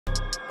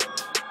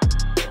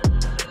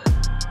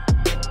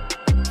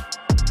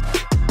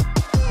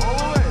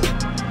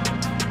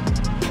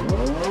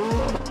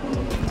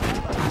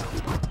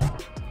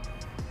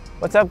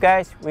What's up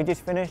guys? We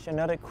just finished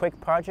another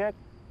quick project.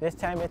 This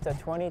time it's a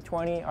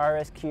 2020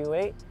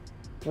 RSQ8.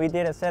 We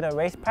did a set of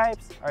race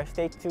pipes, our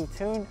stage 2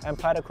 tune, and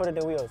powder coated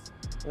the wheels.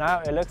 Now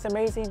it looks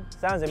amazing,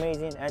 sounds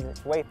amazing, and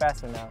it's way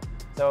faster now.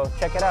 So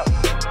check it out.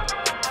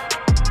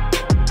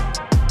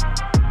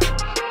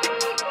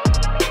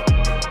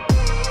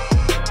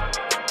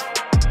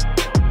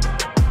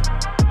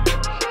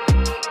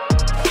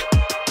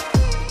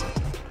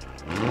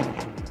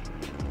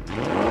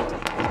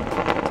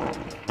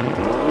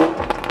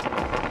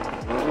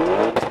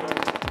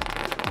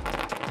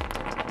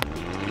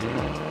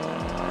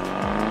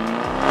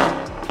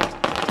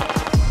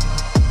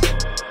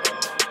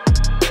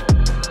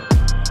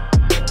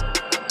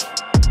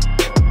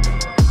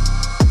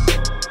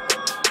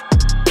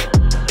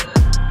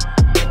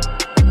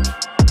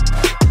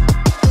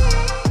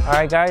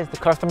 Alright guys, the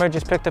customer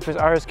just picked up his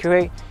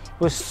RSQ8. He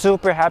was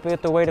super happy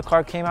with the way the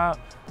car came out.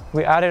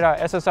 We added our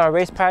SSR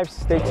race pipes,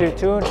 stage 2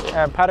 tune,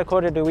 and powder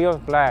coated the wheels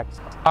black.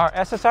 Our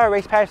SSR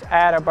race pipes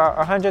add about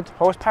 100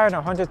 horsepower and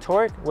 100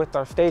 torque with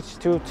our stage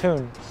 2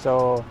 tune.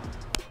 So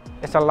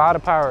it's a lot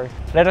of power.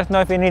 Let us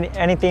know if you need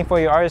anything for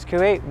your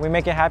RSQ8. We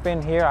make it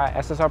happen here at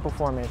SSR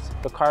Performance.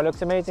 The car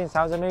looks amazing,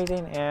 sounds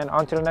amazing, and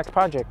on to the next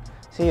project.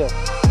 See ya.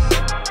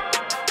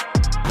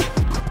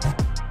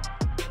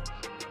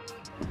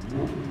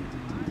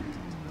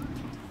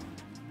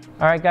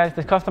 Alright guys,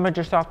 the customer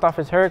just dropped off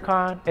his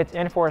Huracan. It's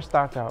in for a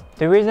stock out.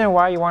 The reason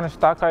why you want to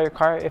stock out your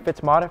car if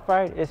it's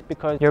modified is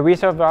because your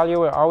resale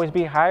value will always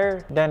be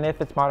higher than if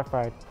it's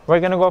modified. We're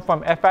going to go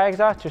from FI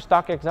exhaust to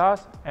stock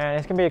exhaust, and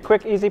it's going to be a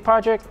quick, easy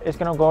project. It's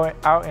going to go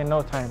out in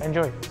no time.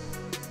 Enjoy.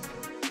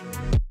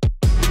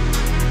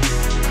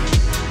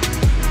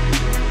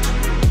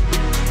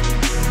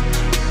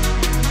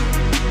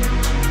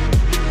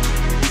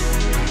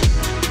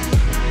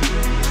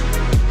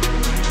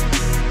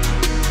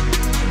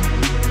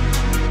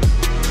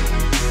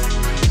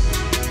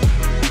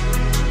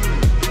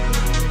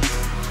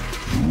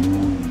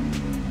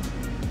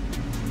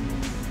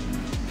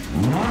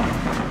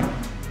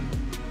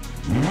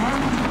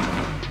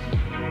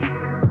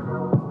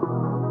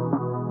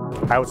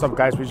 Hi, what's up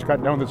guys? We just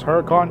got done with this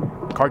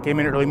Huracan. Car came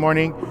in early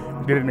morning.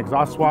 We did an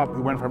exhaust swap.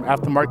 We went from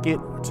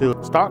aftermarket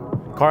to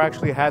stock. Car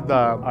actually had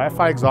the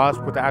FI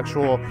exhaust with the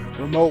actual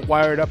remote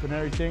wired up and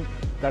everything.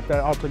 Got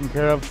that all taken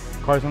care of.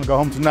 Car's gonna go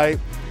home tonight.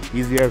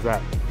 Easy as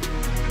that.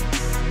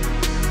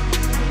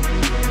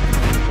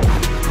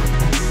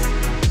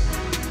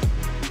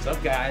 What's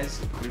up guys?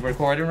 We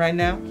recording right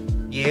now?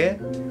 Yeah?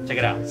 Check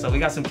it out. So we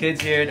got some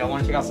kids here that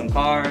want to check out some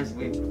cars.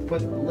 We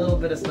put a little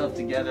bit of stuff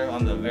together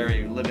on the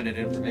very limited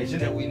information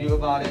that we knew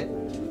about it.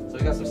 So we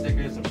got some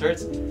stickers, some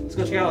shirts. Let's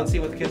go check it out and see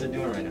what the kids are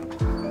doing right now.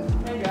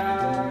 Hey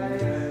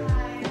guys!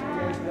 Hi. You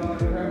guys know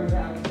we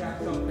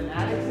have some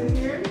fanatics in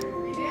here? We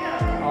do.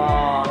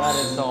 Oh, that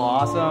is so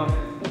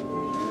awesome.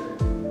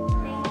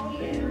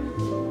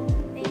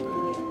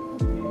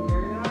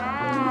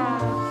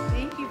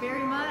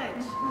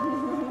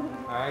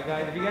 Alright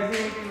guys, if you guys need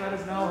anything, let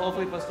us know.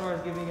 Hopefully Pastor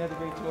is giving you guys a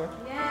great tour.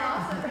 Yeah,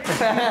 awesome.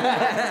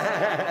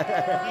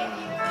 Thank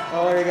you.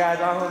 Don't worry guys,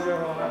 I'll hold your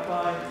home. Have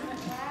fun.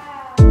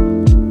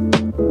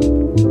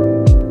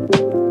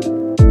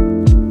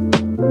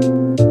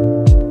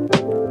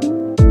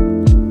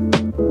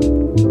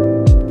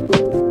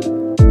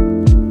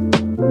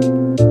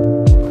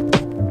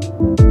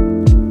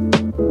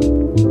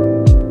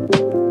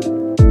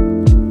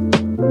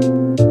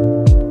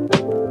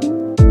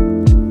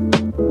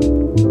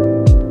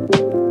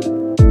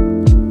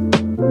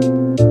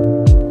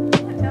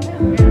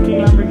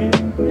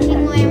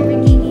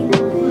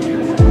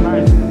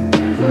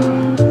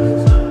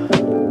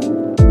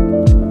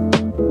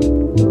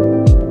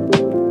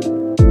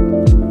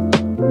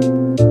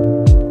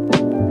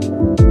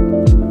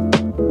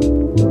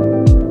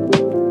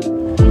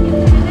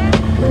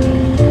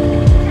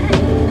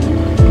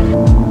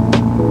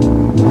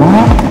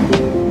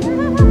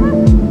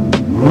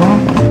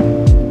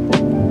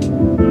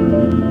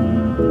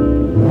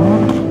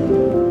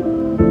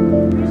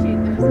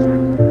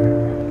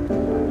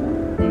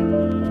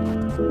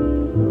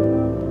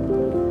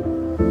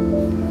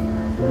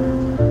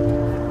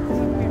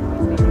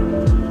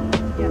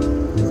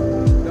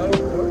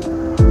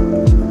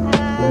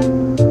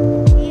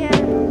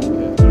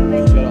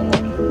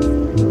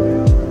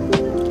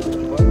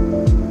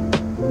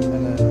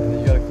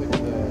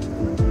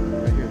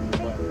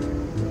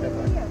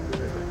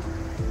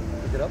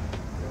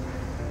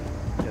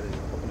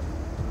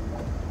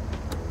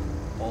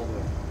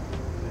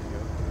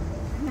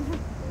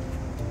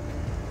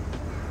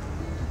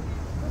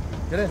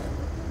 Get in. You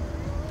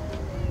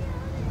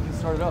can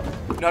start it up.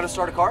 You know how to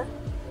start a car?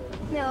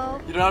 No.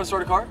 You don't know how to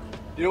start a car?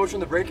 You know which one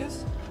the brake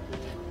is?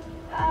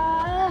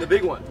 The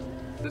big one.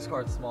 This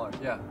car is smaller.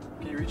 Yeah.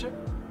 Can you reach it?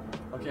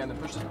 Okay, and then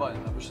push this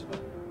button. Now push this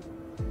button.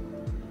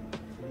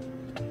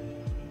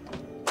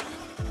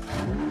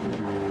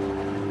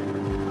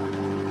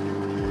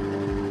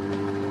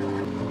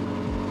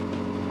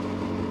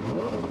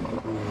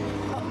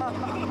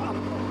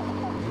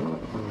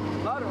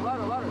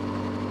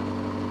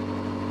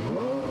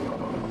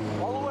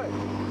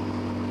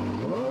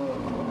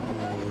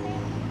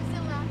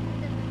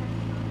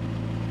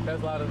 As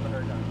loud as the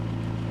hurricane.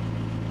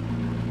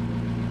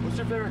 What's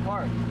your favorite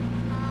car?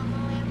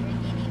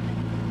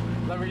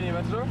 Lamborghini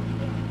Aventador?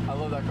 Yeah. I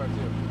love that car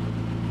too.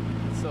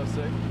 It's so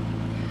sick.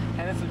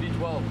 And it's a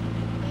V12.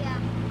 Yeah.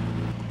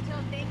 So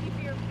thank you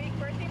for your big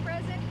birthday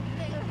present.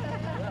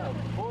 Yeah, of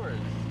course.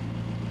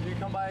 You can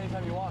come by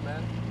anytime you want,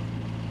 man.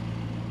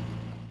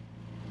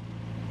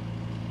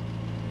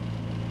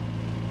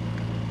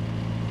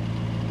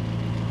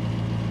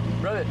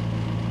 Rev it.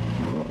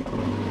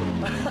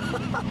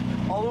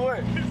 All the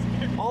way.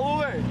 All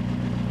the way.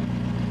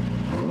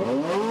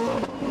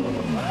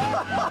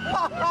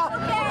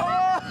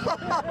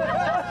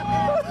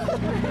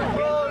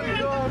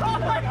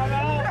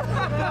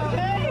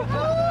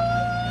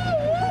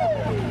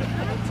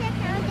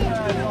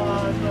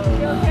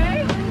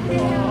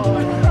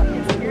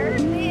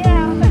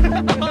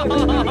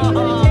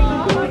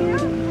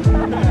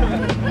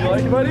 You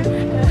like it, buddy?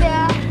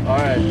 Yeah.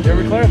 Alright, you're a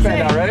McLaren fan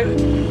now, right?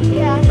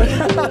 Yeah.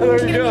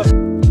 There you go.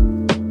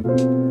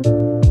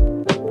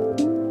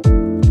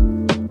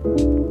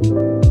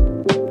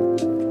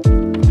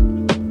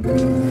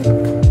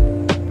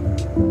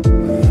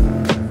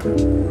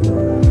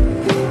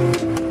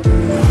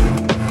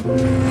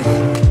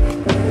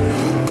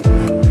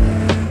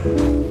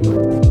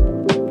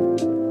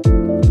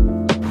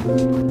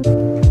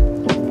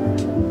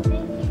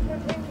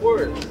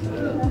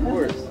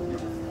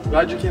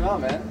 Glad you came out,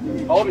 man.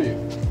 How old are you?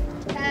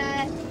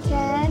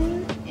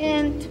 10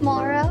 and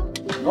tomorrow.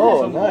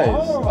 Oh,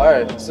 nice.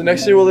 Alright, so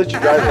next year we'll let you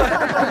drive it.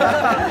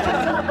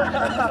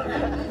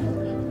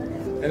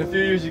 In a few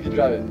years you can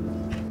drive it.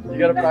 You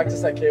gotta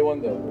practice that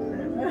K1 though.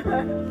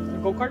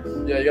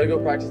 Go-karts? Yeah, you gotta go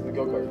practice the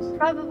go-karts.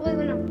 Probably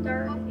when I'm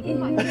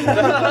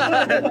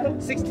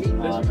 30.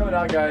 16. Thanks for coming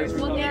out, guys.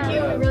 Well, thank you.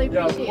 I really appreciate it.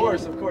 Yeah, of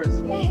course, of course.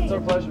 It's our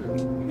pleasure.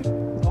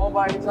 Come on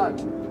by anytime.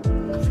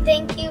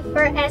 Thank you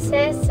for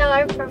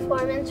SSR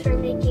Performance for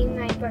making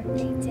my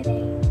birthday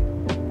today.